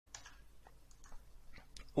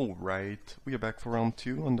Alright, we are back for round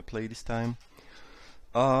 2 on the play this time.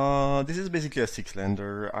 This is basically a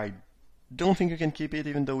 6-lander. I don't think you can keep it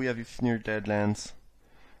even though we have near deadlands.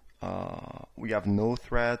 We have no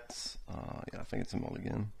threats. Yeah, I think it's a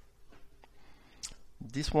mulligan.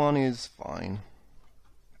 This one is fine.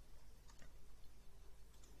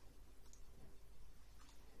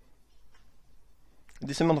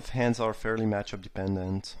 This amount of hands are fairly matchup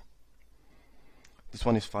dependent. This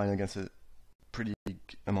one is fine against a pretty big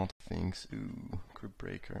amount of things. Ooh, Grip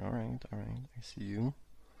Breaker. Alright, I see you.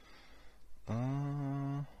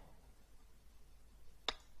 I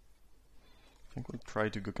think we'll try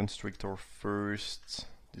to go Constrictor first.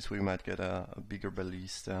 This way we might get a bigger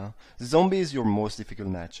Ballista. Zombie is your most difficult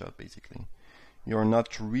matchup, basically. You're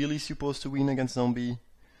not really supposed to win against Zombie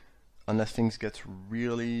unless things get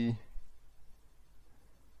really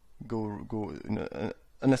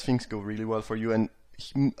unless things go really well for you, and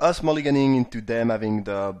us mulliganing into them having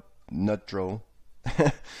the nut draw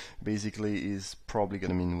basically is probably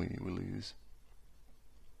gonna mean we lose.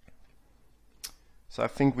 So I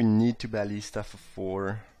think we need to Ballista for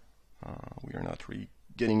 4. We are not really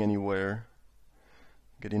getting anywhere.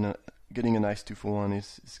 Getting a nice 2-for-1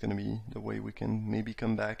 is gonna be the way we can maybe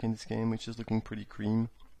come back in this game, which is looking pretty cream.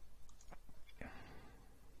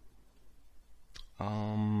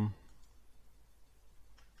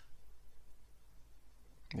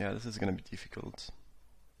 Yeah, this is gonna be difficult.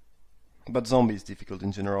 But Zombie is difficult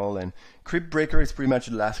in general, and Crypt Breaker is pretty much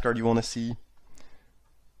the last card you want to see.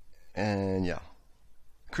 And yeah,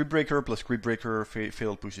 Crypt Breaker plus Crypt Breaker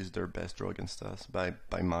Fatal Push is their best draw against us by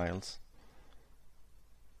miles.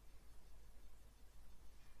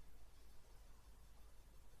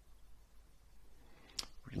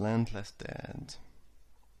 Relentless Dead.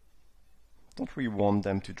 Don't really want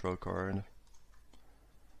them to draw a card.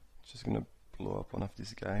 Just gonna blow up one of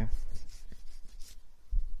this guy.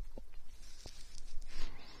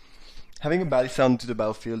 Having a Ballista onto the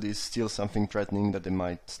battlefield is still something threatening that they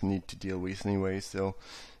might need to deal with anyway, so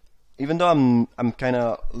even though I'm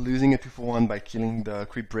kinda losing a 2-for-1 by killing the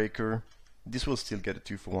Crypt Breaker, this will still get a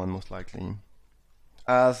 2-for-1 most likely.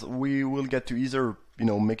 As we will get to either, you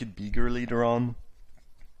know, make it bigger later on,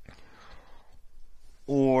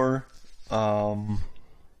 or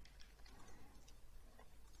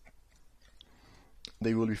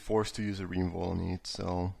they will be forced to use a reinvol on it,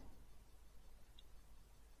 so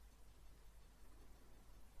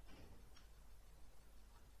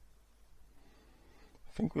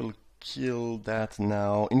I think we'll kill that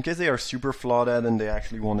now. In case they are super flooded and they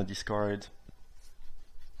actually want to discard,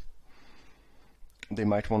 they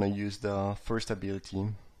might want to use the first ability,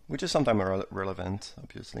 which is sometimes relevant,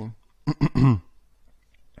 obviously. The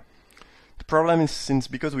problem is,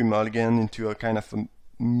 because we mulligan into a kind of a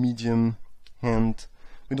medium hand,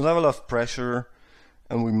 we don't have a lot of pressure,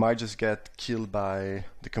 and we might just get killed by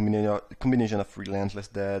the combination of Relentless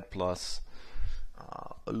Dead plus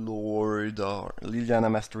a Lord, or Liliana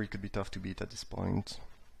Mastery could be tough to beat at this point.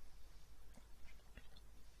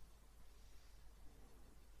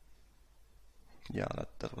 Yeah,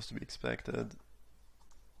 that was to be expected.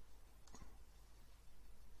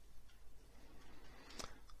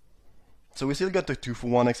 So we still got the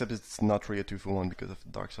 2-for-1, except it's not really a 2-for-1 because of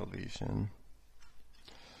Dark Salvation.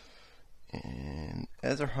 And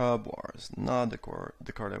Ether Hub was not the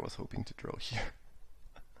card I was hoping to draw here.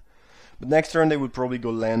 But next turn they would probably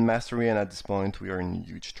go Land Mastery, and at this point we are in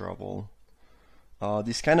huge trouble.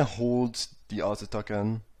 This kind of holds the other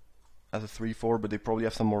token as a 3-4, but they probably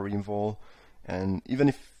have some more reinvol. And even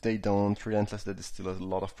if they don't, Relentless Dead is still a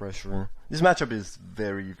lot of pressure. This matchup is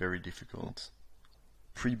very, very difficult.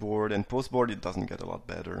 Pre-board and post-board it doesn't get a lot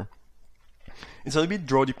better. It's a little bit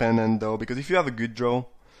draw dependent though, because if you have a good draw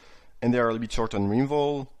and they are a little bit short on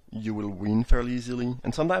reinvol, you will win fairly easily.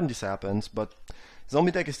 And sometimes this happens, but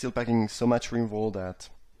Zombie deck is still packing so much reinvol that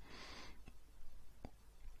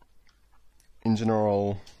in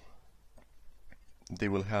general they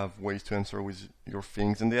will have ways to answer with your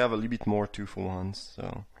things, and they have a little bit more 2-for-1s,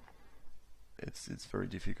 so it's very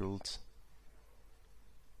difficult.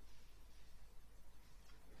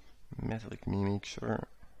 Metallic Mimic, sure.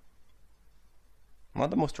 Not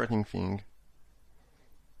the most threatening thing.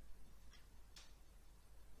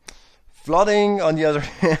 Flooding, on the other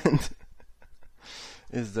hand,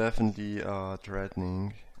 is definitely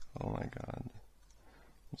threatening. Oh my god.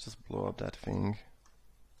 Let's just blow up that thing.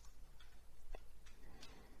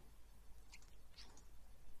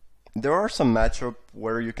 There are some matchups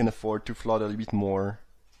where you can afford to flood a little bit more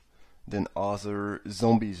than other.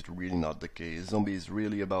 Zombie is really not the case. Zombie is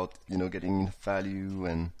really about, you know, getting value,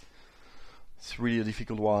 and it's really a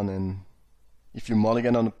difficult one. And if you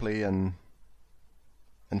mulligan on a play and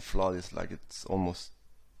And flood is like it's almost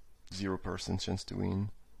 0% chance to win.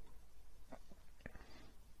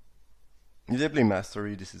 If they play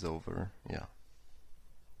mastery, this is over. Yeah.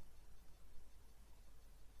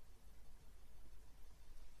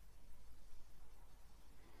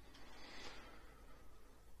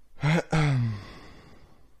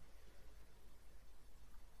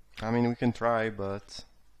 I mean, we can try, but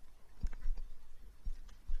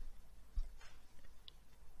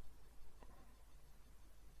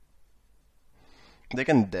they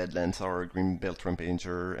can deadlands our green belt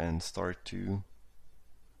rampager and start to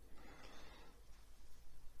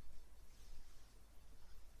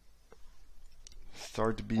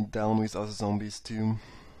beat down with other zombies too.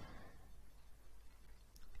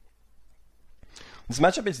 This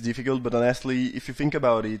matchup is difficult, but honestly, if you think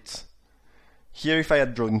about it, here if I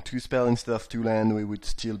had drawn 2 spells instead of 2 land, we would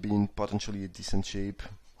still be in potentially a decent shape.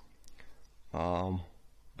 But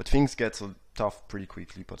things get tough pretty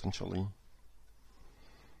quickly, potentially.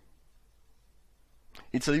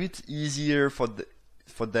 It's a little bit easier for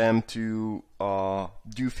them to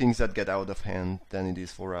do things that get out of hand than it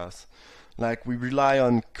is for us. Like, we rely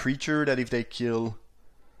on creature that if they kill,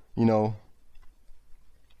 you know,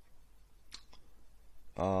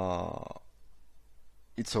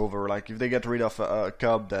 it's over. Like, if they get rid of a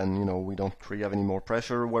cub, then, you know, we don't really have any more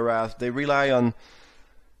pressure. Whereas they rely on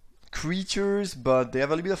creatures, but they have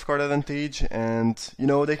a little bit of card advantage, and, you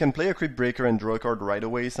know, they can play a Crypt Breaker and draw a card right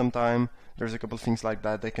away sometime. There's a couple things like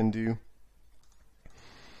that they can do.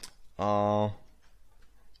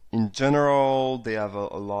 In general, they have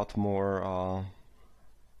a lot more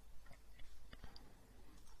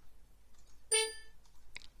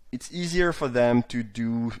it's easier for them to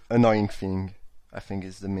do annoying thing, I think,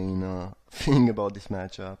 is the main thing about this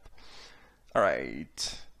matchup.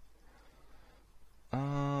 Alright.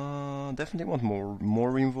 Definitely want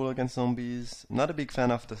more removal against zombies. Not a big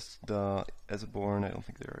fan of the Ezborn. I don't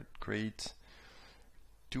think they're great.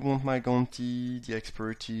 Do want my Gonti, the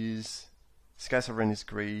expertise. Sky Sovereign is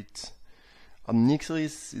great.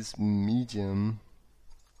 Nixilis is medium.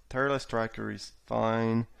 Tireless Tracker is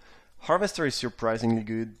fine. Harvester is surprisingly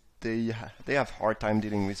good. They have hard time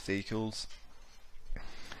dealing with vehicles.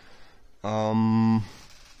 Yeah.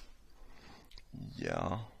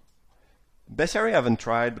 Bestiary I haven't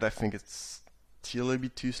tried, but I think it's still a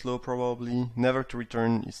bit too slow probably. Never to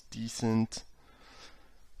Return is decent.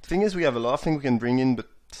 The thing is, we have a lot of things we can bring in, but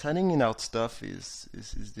sending in out stuff is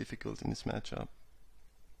difficult in this matchup.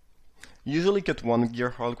 Usually cut 1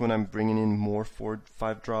 Gear Hulk when I'm bringing in more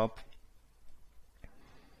 4-5 drop.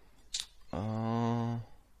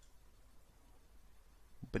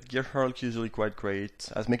 But Gear Hulk usually quite great,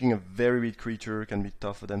 as making a very big creature can be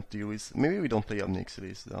tough for them to deal with. Maybe we don't play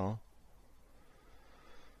Nixilis though.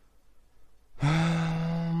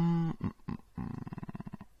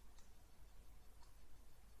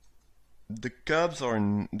 The Cubs are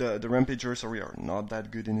the Rampagers, sorry, are not that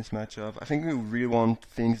good in this matchup. I think we really want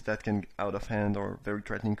things that can get out of hand or very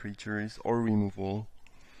threatening creatures or removal.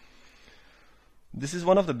 This is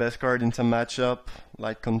one of the best cards in some matchup,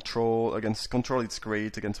 like Control. Against Control it's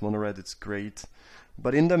great, against Mono Red it's great.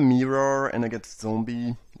 But in the Mirror and against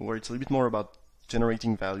Zombie, where it's a little bit more about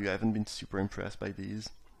generating value, I haven't been super impressed by these.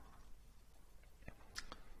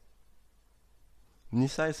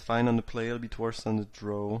 Nissa is fine on the play, a bit worse on the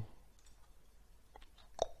draw.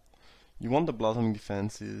 You want the Blossoming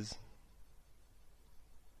Defenses.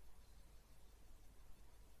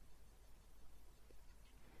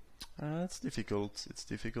 It's difficult, it's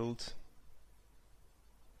difficult.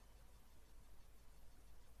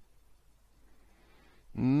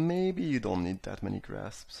 Maybe you don't need that many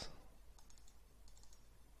grasps.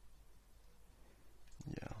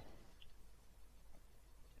 Yeah.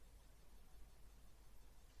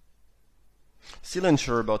 Still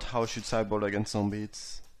unsure about how I should sideboard against Zombie.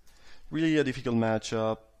 It's really a difficult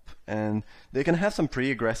matchup, and they can have some pretty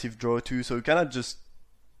aggressive draw too, so you cannot just,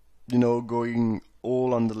 you know, going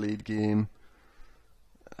all on the late game.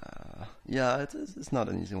 Yeah, it's not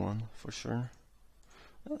an easy one, for sure.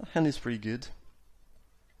 Hand is pretty good.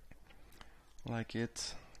 Like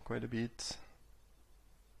it quite a bit.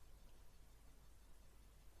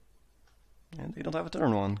 And they don't have a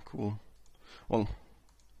turn one, cool. Well,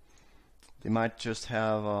 they might just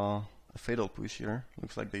have a Fatal Push here.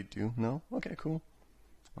 Looks like they do. No? Okay, cool.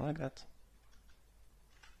 I like that.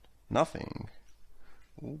 Nothing.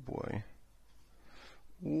 Oh boy.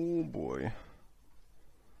 Oh boy.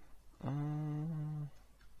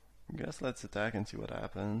 Guess let's attack and see what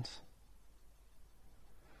happens.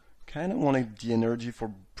 Kinda wanted the energy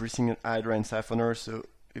for Bristling Hydra and Siphoner, so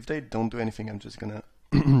if they don't do anything, I'm just gonna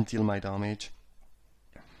deal my damage.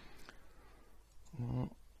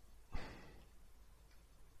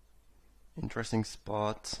 interesting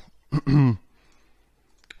spot. I think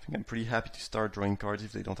I'm pretty happy to start drawing cards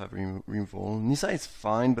if they don't have removal. Nissa is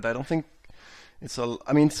fine, but I don't think it's a...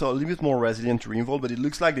 I mean, it's a little bit more resilient to removal, but it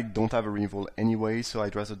looks like they don't have a removal anyway, so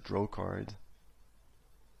I'd rather draw card.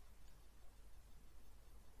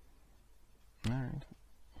 Alright.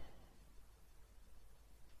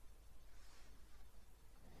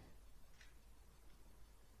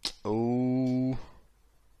 Oh,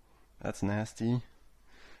 that's nasty.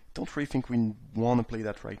 Don't really think we want to play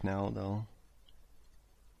that right now, though.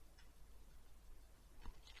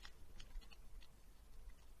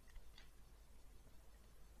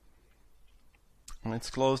 And it's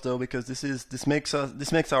close though, because this makes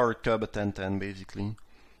our cub a 10-10 basically.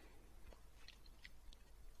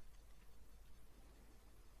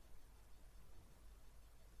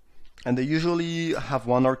 And they usually have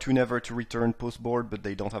one or two never to return post board, but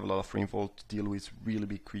they don't have a lot of rainfall to deal with really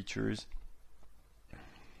big creatures.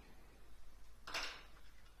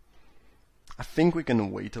 I think we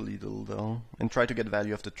can wait a little though, and try to get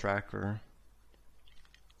value of the tracker.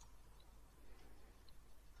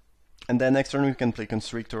 And then next turn we can play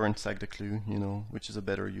Constrictor and sack the clue, you know, which is a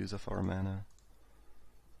better use of our mana.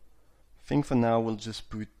 I think for now we'll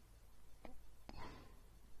just put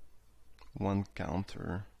one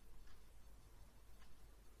counter.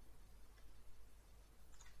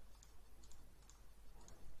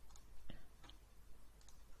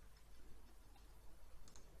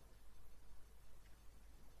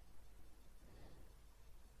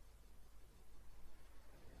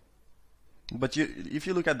 But if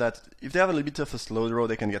you look at that, if they have a little bit of a slow draw,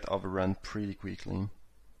 they can get overrun pretty quickly.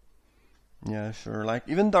 Yeah, sure. Like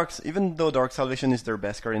even though Dark Salvation is their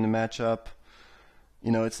best card in the matchup,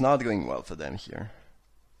 you know, it's not going well for them here.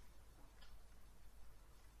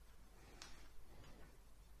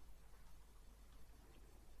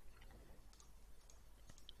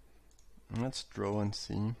 Let's draw and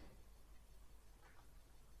see.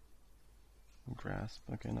 Grasp,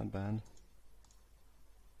 okay, not bad.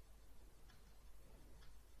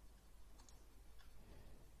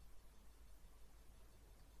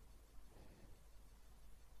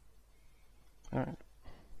 Alright.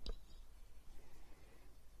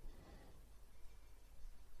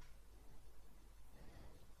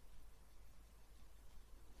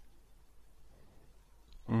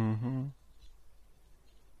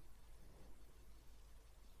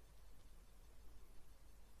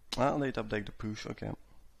 Ah, they top deck the push, okay.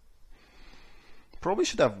 Probably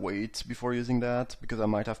should have wait before using that, because I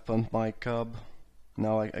might have pumped my cub.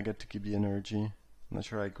 Now I get to keep the energy. I'm not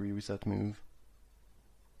sure I agree with that move.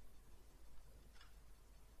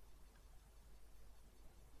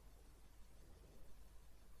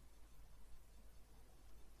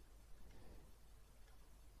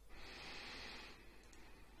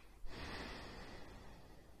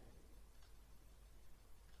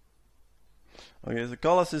 Okay, the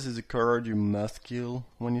Colossus is a card you must kill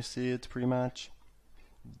when you see it, pretty much.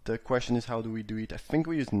 The question is, how do we do it? I think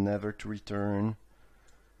we use Never to return.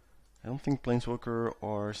 I don't think Planeswalker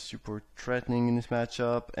are super threatening in this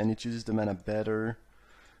matchup, and it uses the mana better.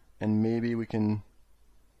 And maybe we can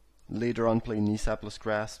later on play Nissa plus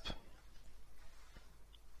Grasp.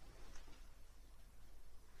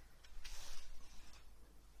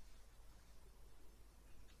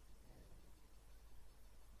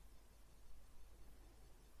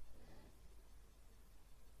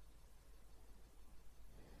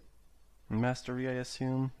 Mastery, I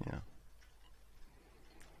assume, yeah.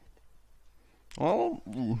 Well,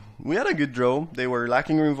 we had a good draw. They were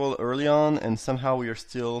lacking removal early on, and somehow we are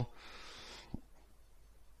still...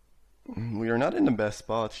 We are not in the best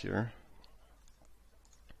spot here.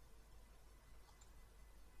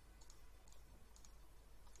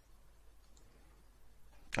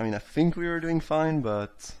 I mean, I think we were doing fine,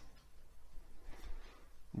 but...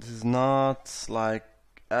 This is not, like,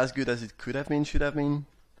 as good as it could have been, should have been.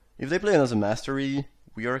 If they play another Mastery,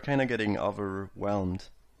 we are kind of getting overwhelmed.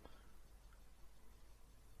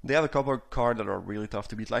 They have a couple of cards that are really tough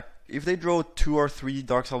to beat. Like, if they draw 2 or 3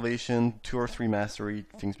 Dark Salvation, 2 or 3 Mastery,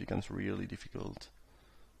 things becomes really difficult.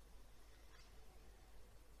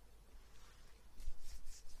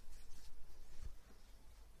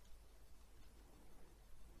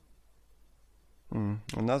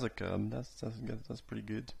 Another cub. That's pretty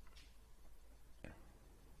good.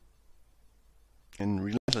 And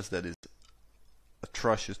Relentless Dead is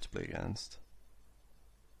atrocious to play against.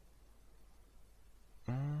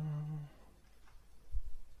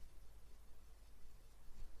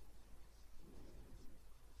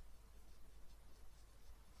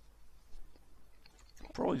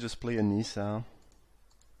 Probably just play a Nissa.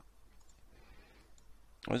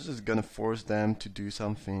 I was just gonna force them to do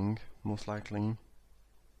something, most likely.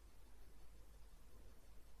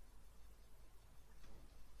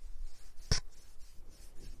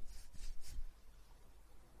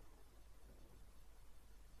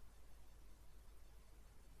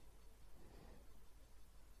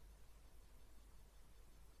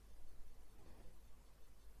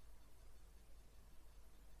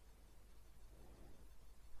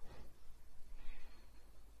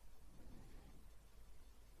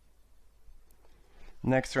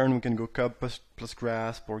 Next turn we can go Cub plus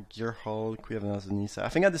Grasp or Gear Hulk. We have another Nissa. I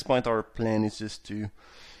think at this point our plan is just to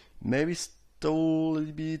maybe stall a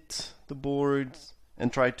little bit the board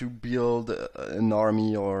and try to build an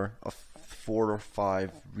army or a 4 or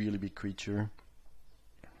 5 really big creature.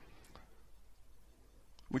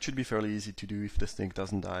 Which should be fairly easy to do if the snake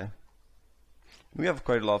doesn't die. We have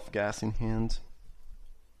quite a lot of gas in hand.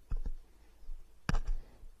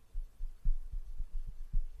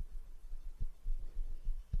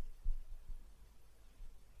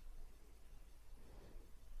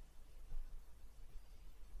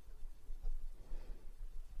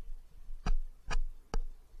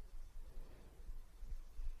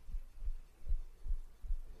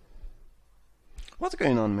 What's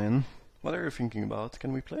going on, man? What are you thinking about?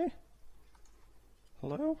 Can we play?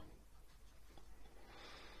 Hello?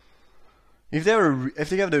 If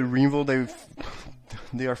they have the removal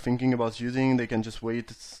they are thinking about using, they can just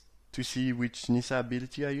wait to see which Nissa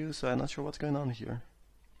ability I use. So I'm not sure what's going on here.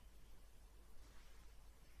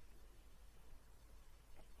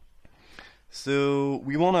 So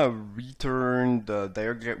we want to return the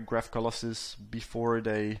Diagraph Colossus before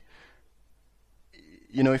they.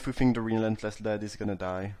 You know, if we think the Relentless Dead is gonna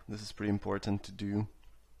die, this is pretty important to do.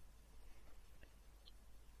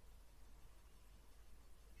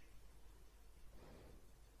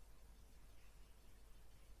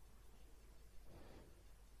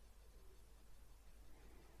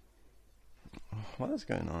 What is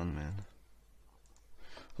going on, man?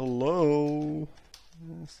 Hello?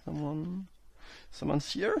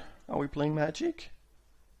 Someone's here? Are we playing Magic?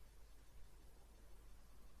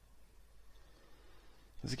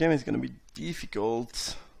 This game is gonna be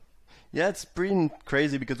difficult. Yeah, it's pretty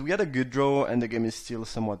crazy because we had a good draw and the game is still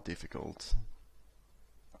somewhat difficult.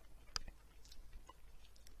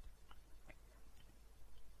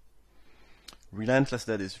 Relentless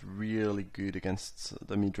Dead is really good against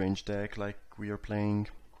the mid-range deck like we are playing.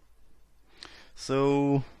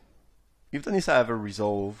 So, if the Nissa ever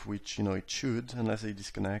resolve, which you know it should, unless they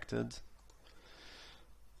disconnected.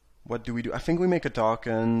 What do we do? I think we make a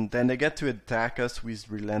token, then they get to attack us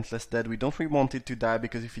with Relentless Dead. We don't really want it to die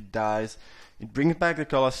because if it dies, it brings back the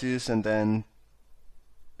Colossus and then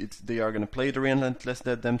they are going to play the Relentless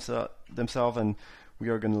Dead themselves and we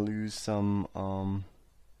are going to lose some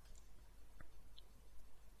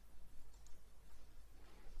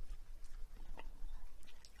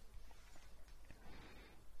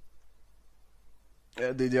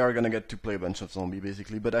they are going to get to play a bunch of zombie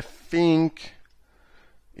basically, but I think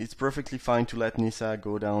it's perfectly fine to let Nissa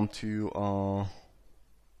go down to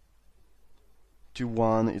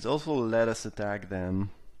 1. It's also let us attack them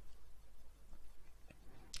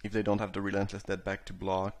if they don't have the Relentless Dead back to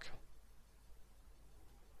block.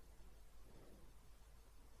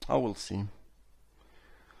 I will see.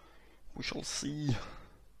 We shall see.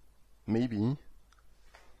 Maybe.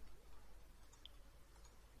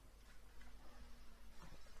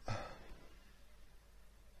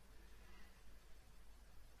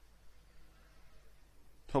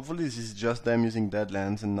 Hopefully this is just them using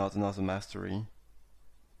Deadlands and not another Mastery.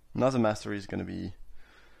 Another Mastery is gonna be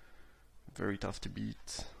very tough to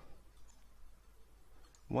beat.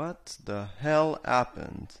 What the hell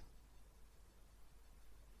happened?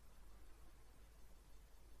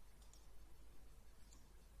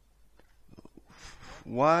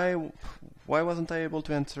 Why wasn't I able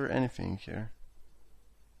to enter anything here?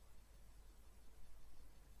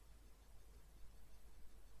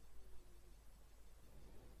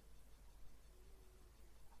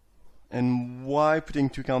 And why putting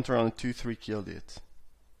 2 counter on a 2-3 killed it?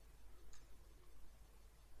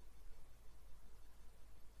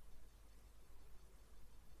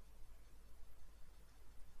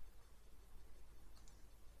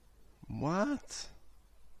 What?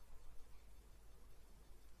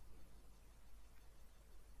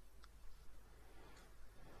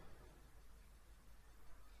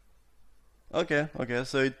 Okay,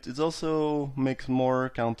 so it also makes more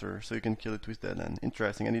counter, so you can kill it with Deadland.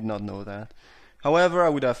 Interesting, I did not know that. However, I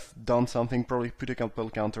would have done something, probably put a couple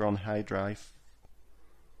counter on high drive.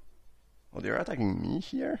 Oh, they're attacking me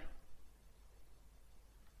here?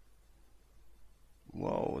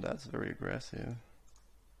 Whoa, that's very aggressive.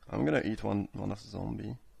 I'm gonna eat one of the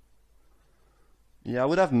zombie. Yeah, I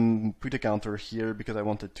would have put a counter here because I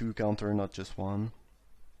wanted 2 counter, not just 1.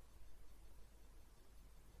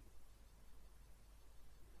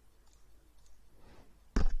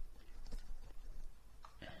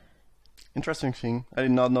 Interesting thing, I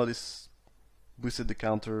did not know this boosted the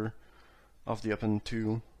counter of the opponent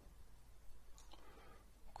too.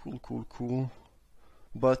 Cool.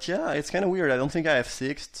 But yeah, it's kind of weird. I don't think I have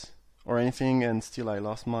 6'd or anything, and still I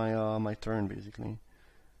lost my my turn basically.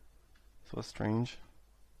 So strange.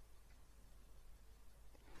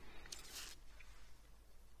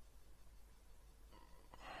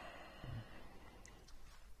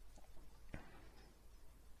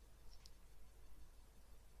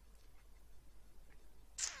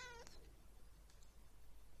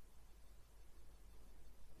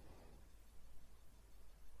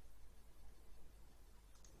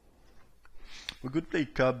 We could play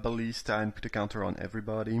Cub Ballista and put a counter on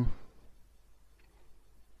everybody.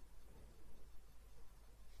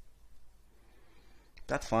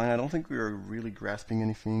 That's fine, I don't think we are really grasping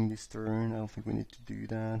anything this turn. I don't think we need to do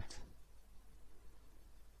that.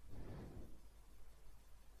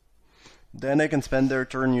 Then they can spend their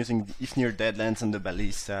turn using the if near Deadlands and the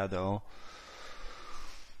Ballista though.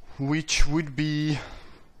 Which would be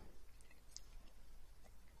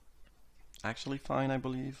actually fine, I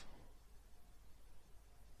believe.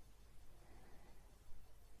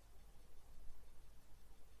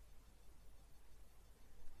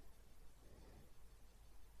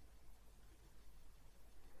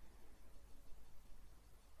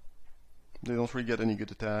 They don't really get any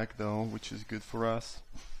good attack though, which is good for us.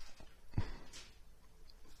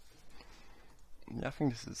 Yeah, I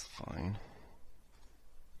think this is fine.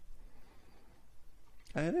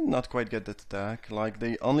 I did not quite get that attack. Like,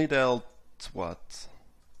 they only dealt, what?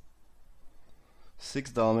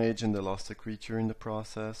 6 damage and they lost a creature in the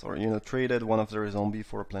process. Or, you know, traded one of their zombie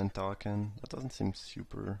for a plant token. That doesn't seem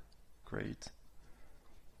super great.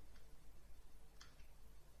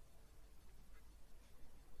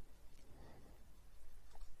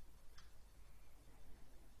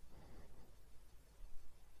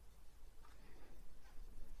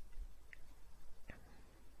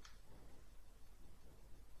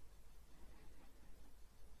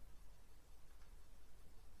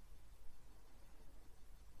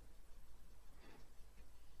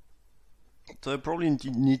 So I probably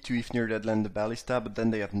need to if near Deadland the Ballista, but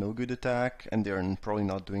then they have no good attack and they're probably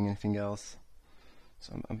not doing anything else.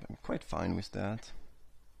 So I'm quite fine with that.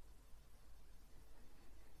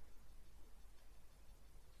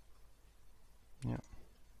 Yeah.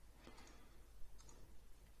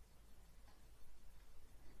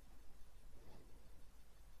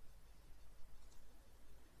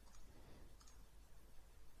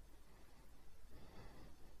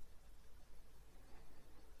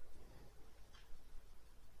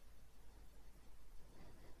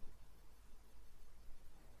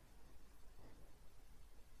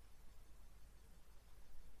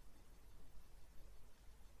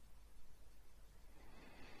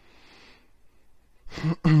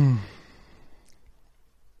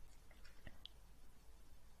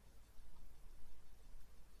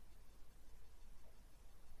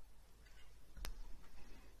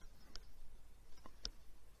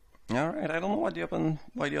 Alright, I don't know why the opponent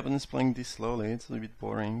is playing this slowly. It's a bit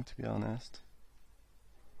boring, to be honest.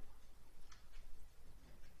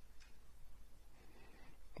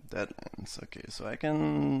 Deadlands, okay, so I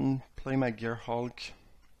can play my Gear Hulk.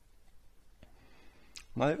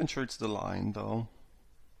 Not even sure it's the line though.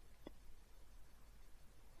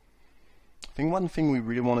 I think one thing we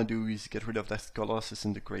really want to do is get rid of that Colossus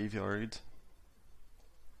in the graveyard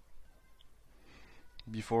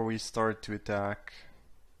before we start to attack.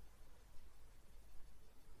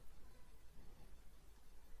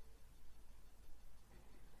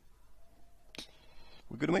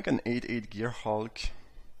 We're gonna make an 8/8 Gear Hulk.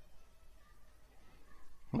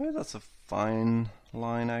 Well, that's a fine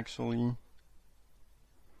line actually.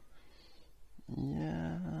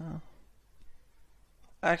 Yeah.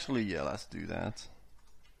 Actually, yeah, let's do that.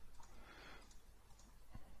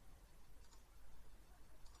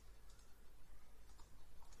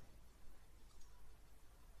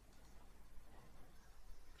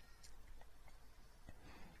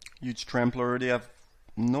 Huge Trampler, they have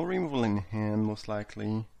no removal in hand, most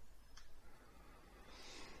likely.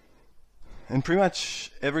 And pretty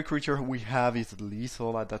much every creature we have is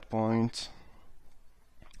lethal at that point.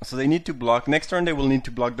 So they need to block. Next turn they will need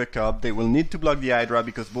to block the Cub, they will need to block the Hydra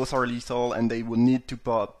because both are lethal, and they will need to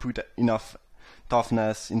put enough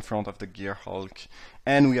toughness in front of the Gear Hulk.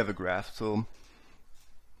 And we have a graph, so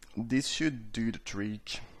this should do the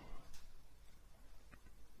trick.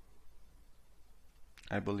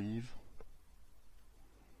 I believe.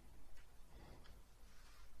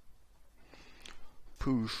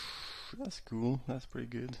 Push. That's cool. That's pretty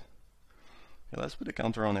good. Yeah, let's put a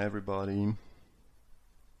counter on everybody.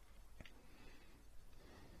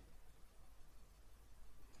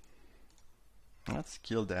 Let's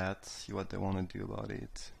kill that, see what they want to do about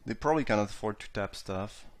it. They probably cannot afford to tap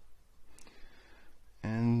stuff.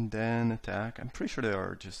 And then attack. I'm pretty sure they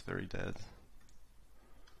are just very dead.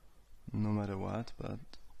 No matter what, but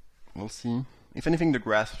we'll see. If anything, the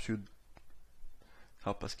grasp should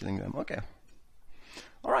help us killing them. Okay.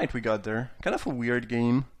 Alright, we got there. Kind of a weird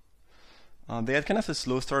game. They had kind of a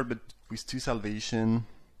slow start, but with 2 salvation.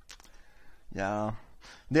 Yeah.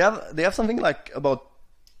 They have something like about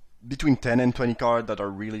between 10 and 20 cards that are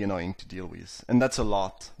really annoying to deal with. And that's a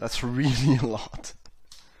lot. That's really a lot.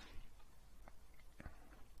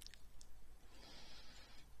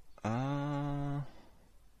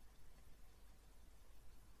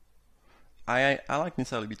 I like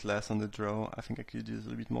Nissa a little bit less on the draw. I think I could use a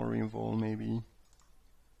little bit more reinvolve maybe.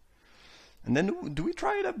 And then do we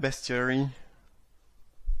try it at Bestiary?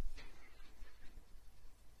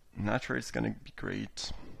 I'm not sure it's gonna be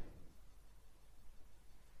great.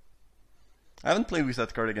 I haven't played with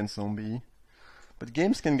that card against Zombie, but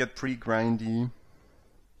games can get pretty grindy,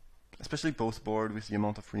 especially post board with the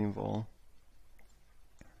amount of reinvolve.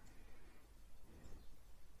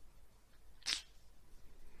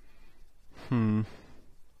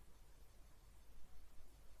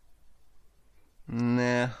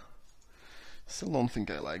 Nah. Still don't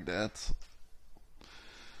think I like that.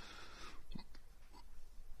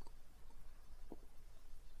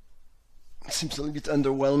 Seems a little bit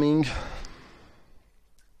underwhelming.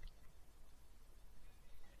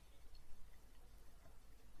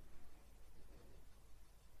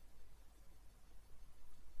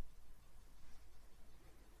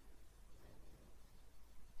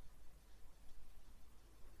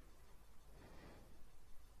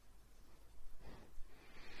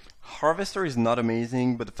 Harvester is not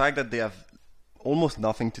amazing, but the fact that they have almost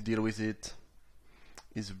nothing to deal with it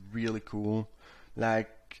is really cool.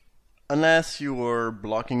 Like, unless you were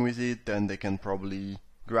blocking with it, then they can probably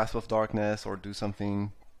Grasp of Darkness or do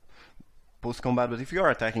something post-combat, but if you are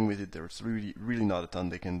attacking with it, there's really not a ton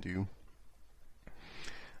they can do.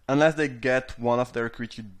 Unless they get one of their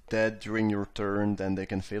creatures dead during your turn, then they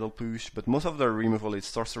can Fatal Push, but most of their removal is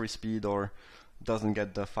Sorcery Speed or doesn't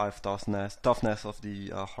get the 5 toughness of the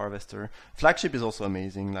Harvester. Flagship is also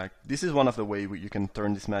amazing. Like, this is one of the ways you can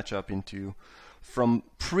turn this matchup into from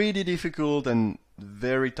pretty difficult and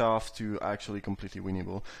very tough to actually completely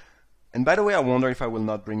winnable. And by the way, I wonder if I will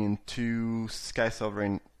not bring in 2 Sky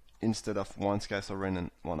Sovereign instead of 1 Sky Sovereign and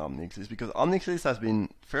 1 Omnixis, because Omnixis has been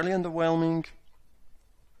fairly underwhelming.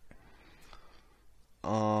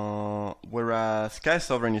 Whereas Sky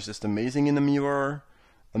Sovereign is just amazing in the mirror,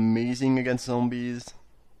 amazing against zombies.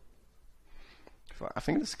 I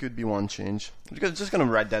think this could be one change. I'm just gonna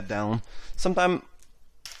write that down. Sometime,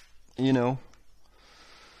 you know,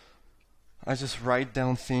 I just write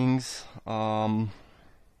down things.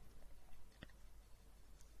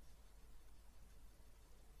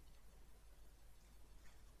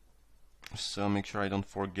 So make sure I don't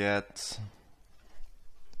forget.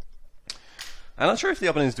 I'm not sure if the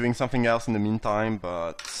opponent is doing something else in the meantime,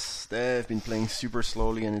 but they've been playing super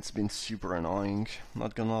slowly and it's been super annoying,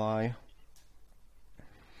 not gonna lie.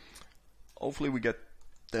 Hopefully we get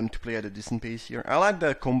them to play at a decent pace here. I like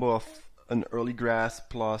the combo of an early Grasp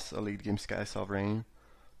plus a late game Sky Sovereign.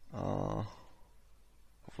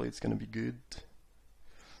 Hopefully it's gonna be good.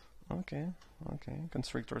 Okay,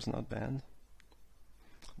 Constrictor is not bad.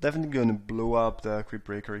 Definitely gonna blow up the Crypt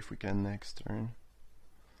Breaker if we can next turn.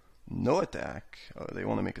 No attack. Oh, they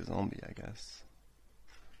want to make a zombie, I guess.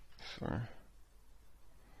 Sure.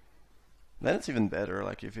 Then it's even better,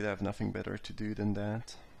 like if you have nothing better to do than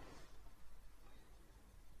that.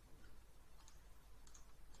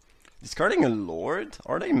 Discarding a Lord?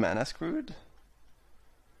 Are they mana screwed?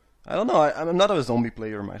 I don't know, I'm not a zombie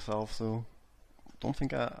player myself, so don't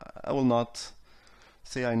think I will not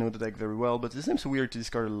say I know the deck very well, but it seems weird to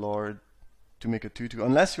discard a Lord to make a 2/2,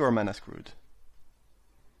 unless you are mana screwed.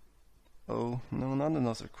 Oh, no, not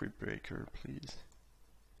another Crypt Breaker, please.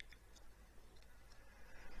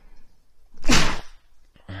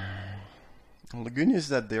 Well, the good news is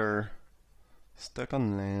that they're stuck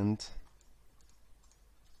on land.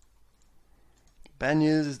 Bad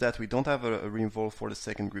news is that we don't have a reinvolve for the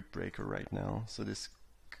second Crypt Breaker right now, so this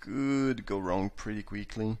could go wrong pretty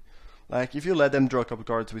quickly. Like, if you let them draw a couple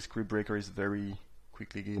cards with Crypt Breaker, it's very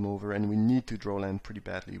quickly game over, and we need to draw land pretty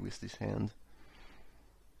badly with this hand.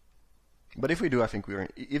 But if we do, I think we're...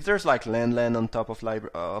 If there's like land on top of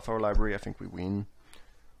our library, I think we win.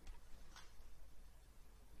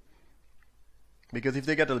 Because if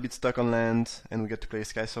they get a little bit stuck on land, and we get to play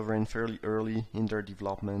Sky Sovereign fairly early in their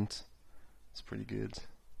development, it's pretty good.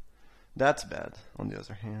 That's bad, on the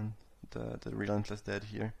other hand. The Relentless Dead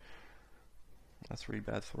here. That's really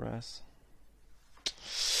bad for us.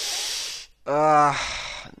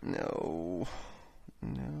 No.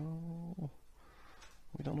 No.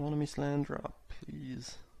 We don't want to miss land drop,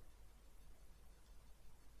 please.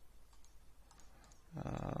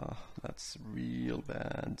 That's real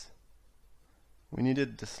bad. We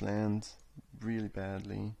needed this land really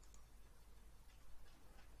badly.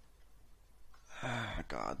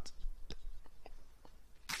 God.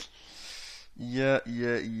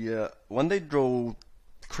 Yeah. When they draw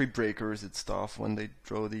creep breakers, it's tough. When they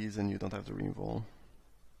draw these and you don't have the removal.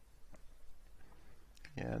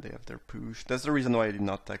 Yeah, they have their push. That's the reason why I did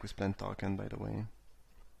not attack with Plant Token, by the way.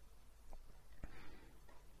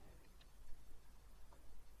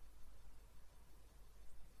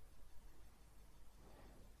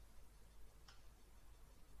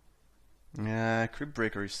 Yeah, Creep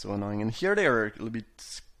Breaker is so annoying. And here they are a little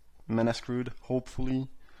bit mana screwed, hopefully.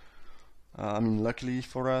 I mean, luckily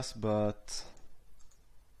for us, but...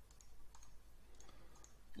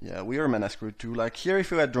 yeah, we are mana screwed too. Like here,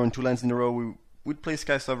 if we had drawn 2 lands in a row, we would play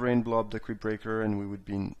Sky Sovereign, blow up the Creep Breaker, and we would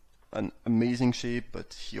be in an amazing shape,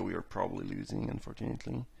 but here we are probably losing,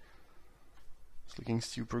 unfortunately. It's looking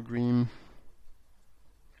super grim.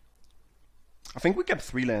 I think we kept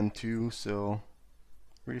 3 land too, so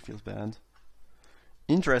really feels bad.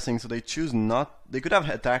 Interesting, so they choose not... They could have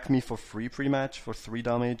attacked me for free pre-match for 3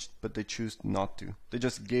 damage, but they choose not to. They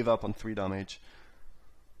just gave up on 3 damage.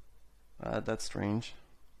 That's strange.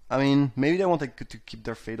 I mean, maybe they wanted to keep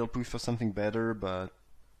their Fatal Push for something better, but...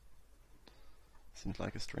 seems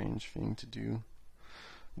like a strange thing to do.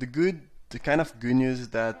 The kind of good news is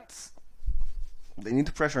that they need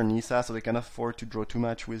to pressure Nissa, so they can afford to draw too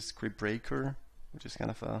much with Creep Breaker, which is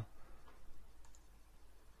kind of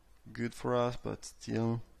good for us, but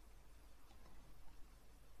still.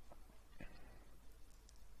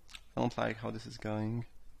 I don't like how this is going.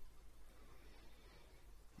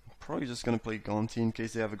 Probably just gonna play Gonti in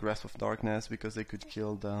case they have a Grasp of Darkness, because they could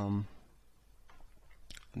kill the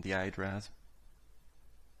Hydras.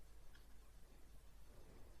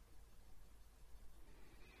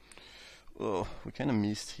 Oh, we kinda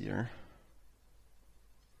missed here.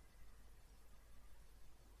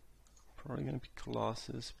 Probably gonna be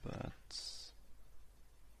Colossus, but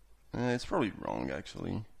it's probably wrong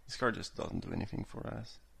actually. This card just doesn't do anything for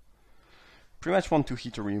us. Pretty much want to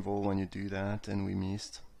hit a removal when you do that, and we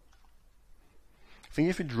missed. I think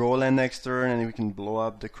if we draw land next turn and we can blow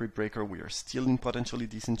up the Creep Breaker, we are still in potentially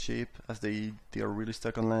decent shape, as they are really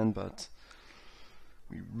stuck on land, but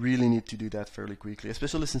we really need to do that fairly quickly,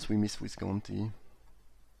 especially since we missed with Gonti.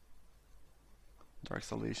 Dark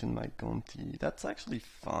Salvation, my Gonti. That's actually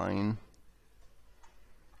fine.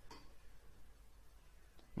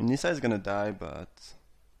 I mean, Nissa is gonna die, but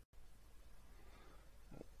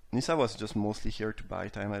Nissa was just mostly here to buy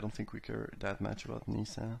time. I don't think we care that much about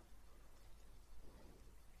Nissa.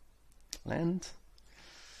 Land?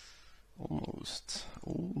 Almost.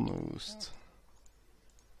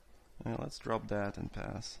 Well, let's drop that and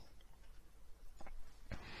pass.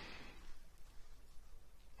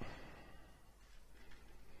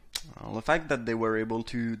 The fact that they were able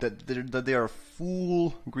to, that they are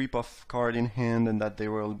full grip of card in hand, and that they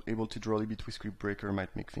were able to draw a bit with Creep Breaker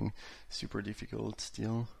might make things super difficult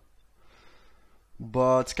still.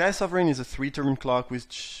 But Sky Sovereign is a 3-turn clock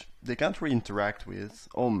which they can't really interact with.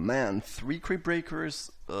 Oh man, 3 Creep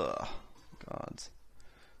Breakers? Ugh, god,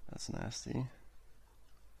 that's nasty.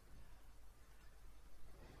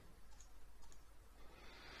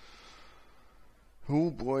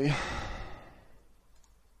 Oh boy.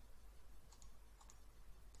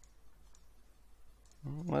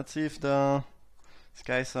 Let's see if the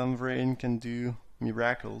Sky Sovereign can do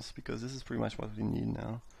miracles, because this is pretty much what we need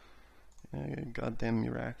now. Goddamn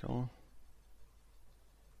miracle.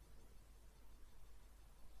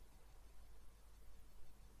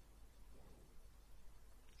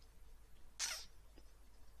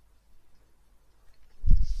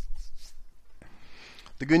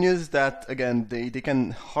 The good news is that, again, they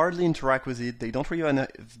can hardly interact with it. They don't really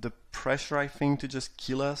have the pressure, I think, to just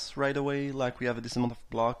kill us right away. Like, we have a decent amount of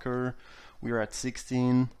blocker. We are at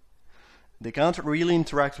 16. They can't really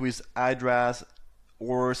interact with Hydras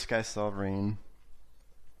or Sky Sovereign.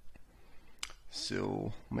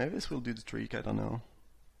 So, maybe this will do the trick, I don't know.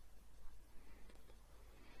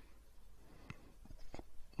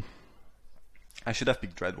 I should have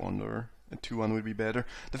picked Dread Wanderer. A 2-1 would be better.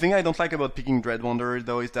 The thing I don't like about picking Dread Wanderer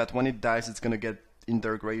though is that when it dies it's gonna get in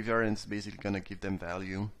their graveyard and it's basically gonna give them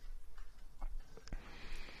value.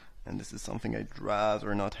 And this is something I'd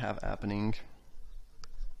rather not have happening.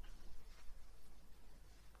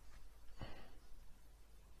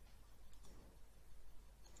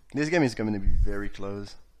 This game is going to be very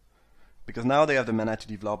close. Because now they have the mana to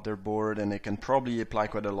develop their board and they can probably apply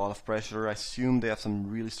quite a lot of pressure. I assume they have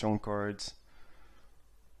some really strong cards.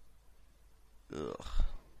 Ugh.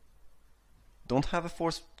 Don't have a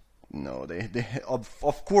force. No, they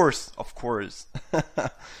of course.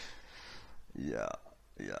 Yeah.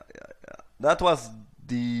 That was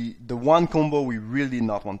the one combo we really did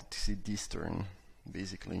not want to see this turn,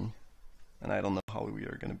 basically. And I don't know how we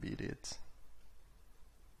are gonna beat it.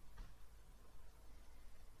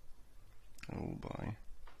 Oh boy.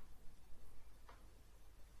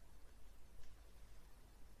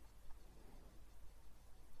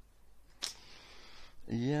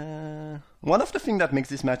 Yeah. One of the things that makes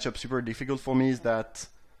this matchup super difficult for me is that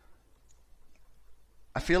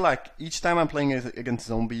I feel like each time I'm playing against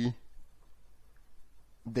Zombie,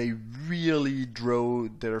 they really draw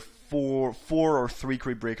their four or three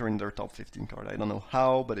Creep Breaker in their top 15 card. I don't know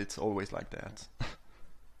how, but it's always like that.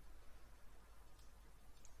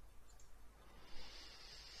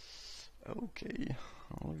 Okay,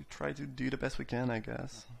 we'll try to do the best we can, I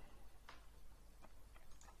guess.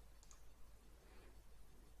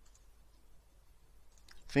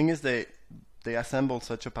 Thing is, they assembled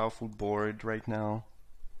such a powerful board right now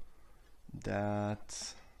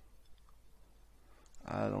that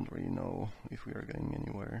I don't really know if we are going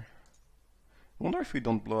anywhere. I wonder if we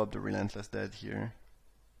don't blow up the Relentless Dead here.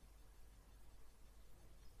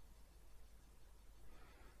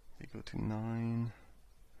 They go to 9.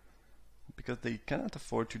 Because they cannot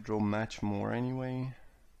afford to draw much more anyway.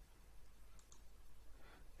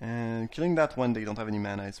 And killing that when they don't have any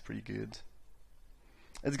mana is pretty good.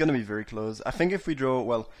 It's gonna be very close. I think if we draw,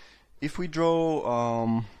 well, if we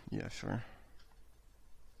draw, yeah, sure.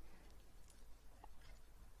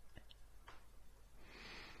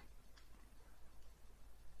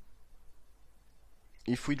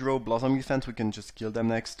 If we draw Blossom Defense, we can just kill them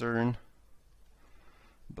next turn.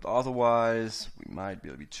 But otherwise, we might be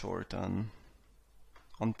a bit short on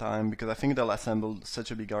time, because I think they'll assemble such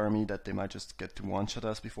a big army that they might just get to one-shot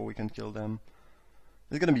us before we can kill them.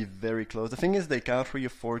 It's gonna be very close. The thing is, they can't really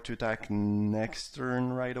afford to attack next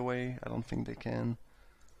turn right away. I don't think they can.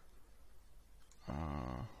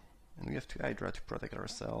 And we have 2 Hydra to protect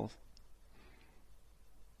ourselves.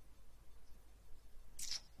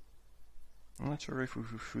 I'm not sure if we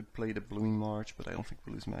should play the Blooming March, but I don't think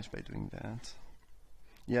we lose match by doing that.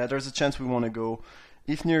 Yeah, there's a chance we want to go,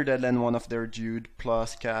 if near deadland, one of their Dude,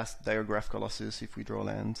 plus cast Diagraph Colossus if we draw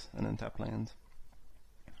land, and untap land.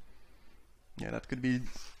 Yeah, that could be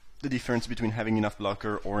the difference between having enough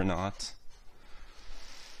blocker or not.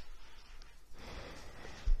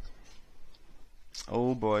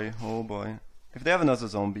 Oh boy, oh boy. If they have another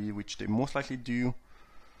zombie, which they most likely do,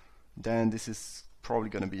 then this is probably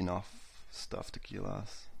gonna be enough stuff to kill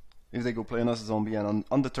us. If they go play another zombie and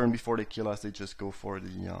on the turn before they kill us, they just go for the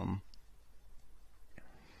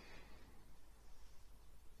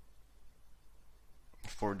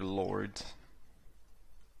Lord.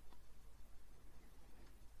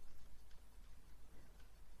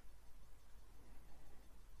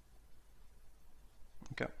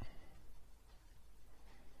 Okay.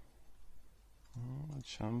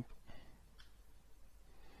 Jump.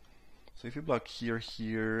 So if you block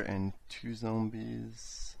here, and 2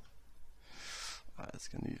 zombies, it's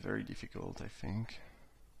gonna be very difficult, I think.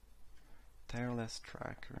 Tireless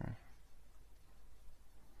Tracker.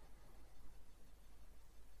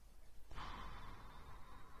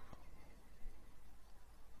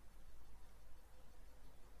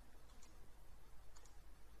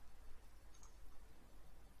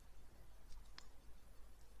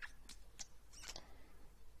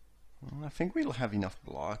 I think we'll have enough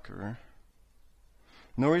blocker.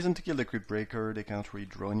 No reason to kill the Crypt Breaker, they can't really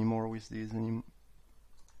draw anymore with these anymore.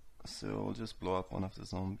 So I'll just blow up one of the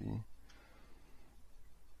zombie.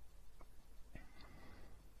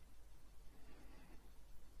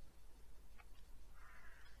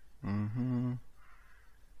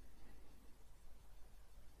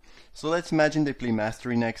 So let's imagine they play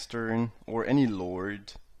Mastery next turn, or any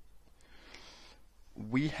Lord.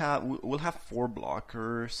 We'll have 4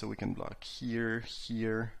 blockers, so we can block here,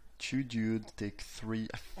 2 Dude, take 3.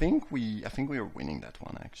 I think we are winning that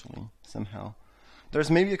one actually, somehow. There's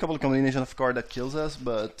maybe a couple of combinations of cards that kills us,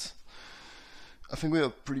 but I think we have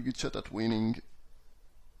a pretty good shot at winning.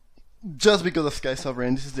 Just because of Sky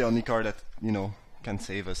Sovereign, this is the only card that, you know, can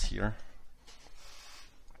save us here.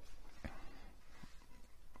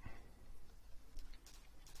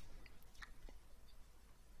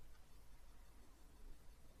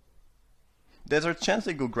 There's a chance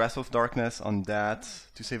they go Grasp of Darkness on that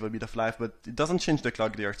to save a bit of life, but it doesn't change the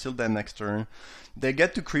clock. They are still dead next turn. They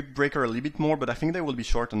get to Crypt Breaker a little bit more, but I think they will be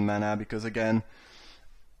short on mana because, again,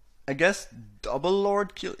 I guess Double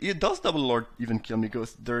Lord kill. It does Double Lord even kill me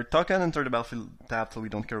because their token enter the battlefield tapped, so we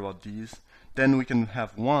don't care about these. Then we can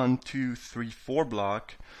have 1, 2, 3, 4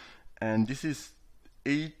 block, and this is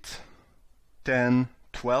 8, 10,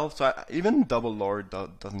 12. So even Double Lord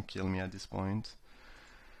doesn't kill me at this point.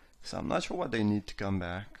 So I'm not sure what they need to come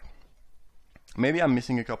back. Maybe I'm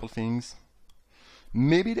missing a couple things.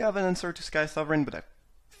 Maybe they have an answer to Sky Sovereign, but I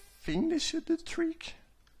think they should do the trick.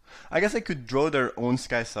 I guess they could draw their own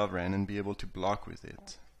Sky Sovereign and be able to block with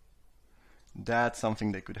it. That's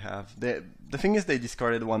something they could have. The thing is they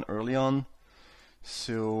discarded one early on,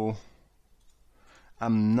 so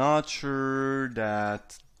I'm not sure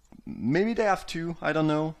that... Maybe they have two, I don't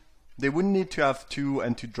know. They wouldn't need to have two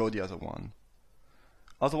and to draw the other one.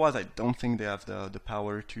 Otherwise, I don't think they have the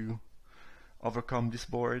power to overcome this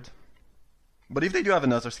board. But if they do have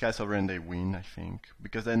another Sky Sovereign, they win, I think.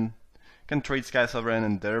 Because then can trade Sky Sovereign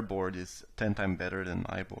and their board is 10 times better than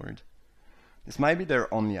my board. This might be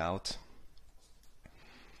their only out.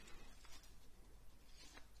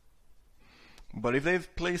 But if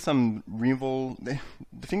they've played some removal, the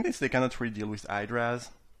thing is they cannot really deal with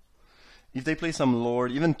Hydras. If they play some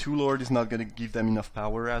Lord, even 2 Lord is not going to give them enough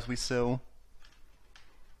power, as we saw.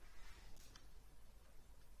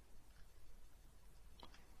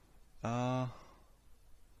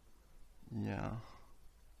 Yeah.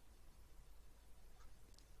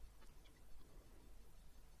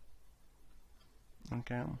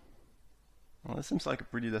 Okay. Well, this seems like a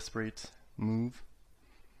pretty desperate move.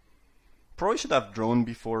 Probably should have drawn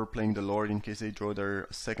before playing the Lord in case they draw their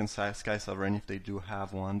second Sky Sovereign if they do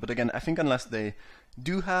have one. But again, I think unless they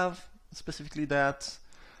do have specifically that,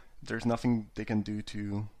 there's nothing they can do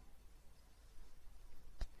to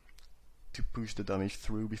push the damage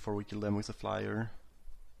through before we kill them with a flyer.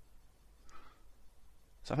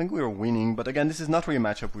 So I think we are winning, but again, this is not really a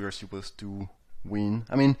matchup we are supposed to win.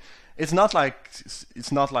 I mean, it's not like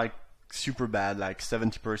super bad, like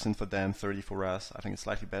 70% for them, 30 for us. I think it's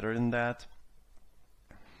slightly better than that.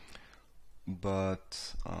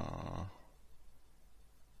 But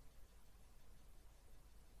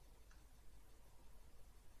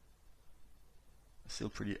still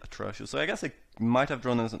pretty atrocious. So I guess I might have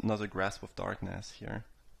drawn another Grasp of Darkness here,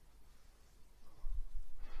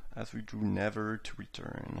 as we drew Never to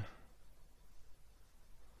Return,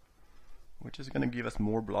 which is going to give us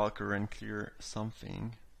more blocker and clear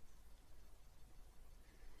something.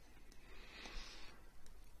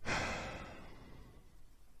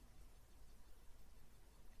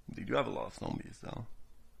 They do have a lot of zombies though.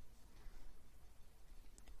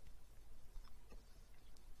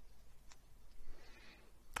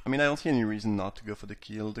 I mean, I don't see any reason not to go for the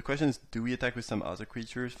kill. The question is, do we attack with some other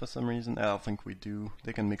creatures for some reason? I don't think we do.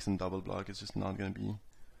 They can mix and double block, it's just not going to be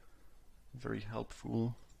very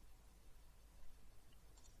helpful.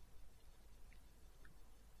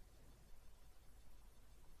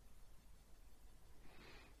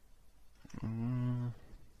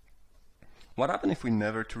 What happens if we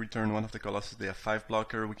never to return one of the Colossus? They have 5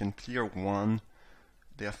 blocker, we can clear 1.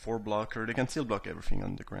 They have 4 blocker, they can still block everything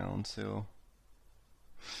on the ground, so...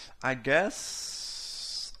 I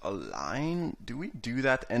guess... a line? Do we do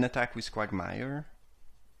that and attack with Quagmire?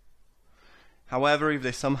 However, if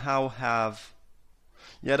they somehow have...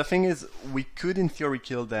 Yeah, the thing is, we could in theory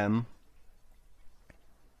kill them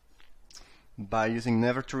by using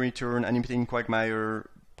Never to Return, animating Quagmire,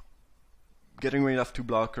 getting rid of 2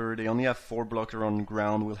 blocker. They only have 4 blocker on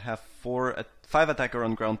ground. We'll have 5 attacker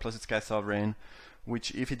on ground plus its Sky Sovereign,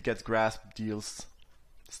 which if it gets Grasp deals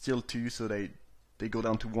still 2, so they go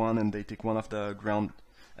down to 1 and they take one of the ground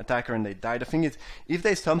attacker and they die. The thing is, if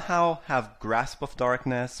they somehow have Grasp of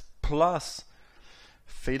Darkness plus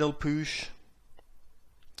Fatal Push,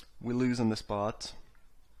 we lose on the spot.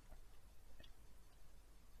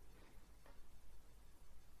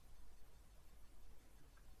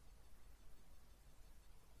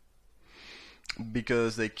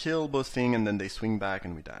 Because they kill both things and then they swing back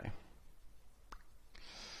and we die.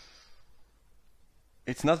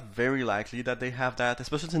 It's not very likely that they have that,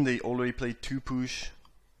 especially since they already played 2 push.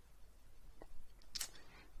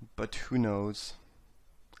 But who knows?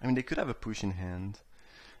 I mean, they could have a push in hand.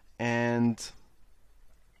 And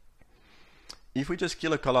if we just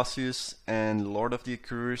kill a Colossus and Lord of the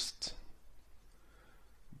Accursed,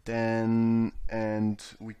 then, and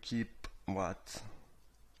we keep, what?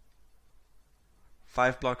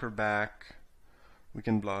 5 blocker back, we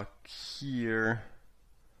can block here,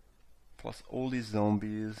 plus all these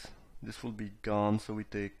zombies. This will be gone, so we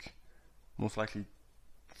take Most likely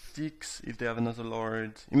 6 if they have another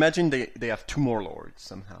lord. Imagine they have 2 more lords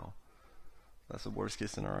somehow. That's the worst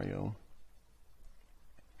case scenario.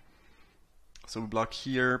 So we block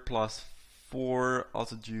here, plus 4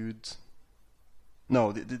 other dudes.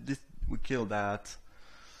 No, this, we kill that.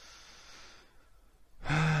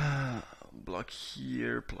 Block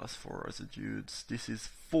here, plus 4 other dudes. This is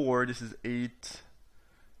 4, this is 8.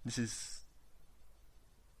 This is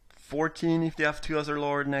 14 if they have 2 other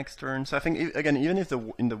lord next turn. So I think, again, even if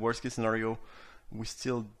in the worst case scenario, we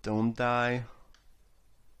still don't die.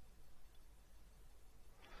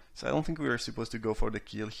 So I don't think we are supposed to go for the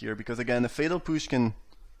kill here, because again, a fatal push can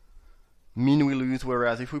mean we lose,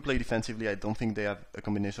 whereas if we play defensively, I don't think they have a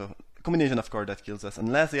combination of cards that kills us,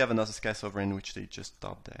 unless they have another Sky Sovereign, which they just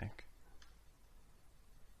top deck.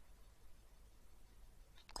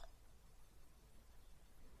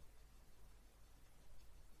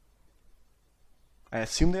 I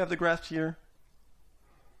assume they have the grasp here.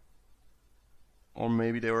 Or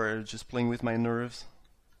maybe they were just playing with my nerves.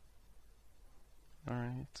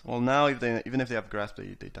 Alright. Well, now even if they have grasp,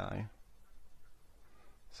 they die.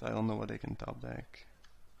 So I don't know what they can top deck.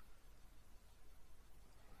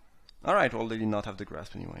 Alright, well, they did not have the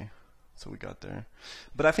grasp anyway. So we got there.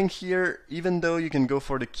 But I think here, even though you can go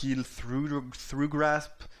for the kill through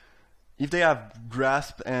grasp, if they have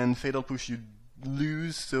grasp and fatal push, you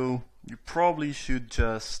lose. So you probably should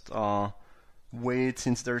just wait,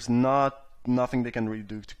 since there's nothing they can really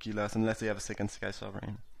do to kill us unless they have a second Sky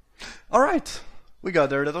Sovereign. Alright, we got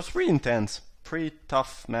there. That was pretty intense. Pretty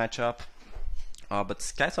tough matchup. But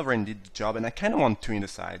Sky Sovereign did the job, and I kind of want 2 in the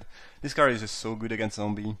side. This card is just so good against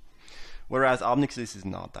zombie. Whereas Obnixis is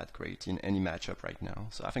not that great in any matchup right now.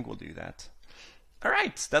 So I think we'll do that.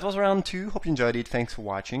 Alright, that was round 2. Hope you enjoyed it. Thanks for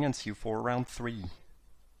watching, and see you for round 3.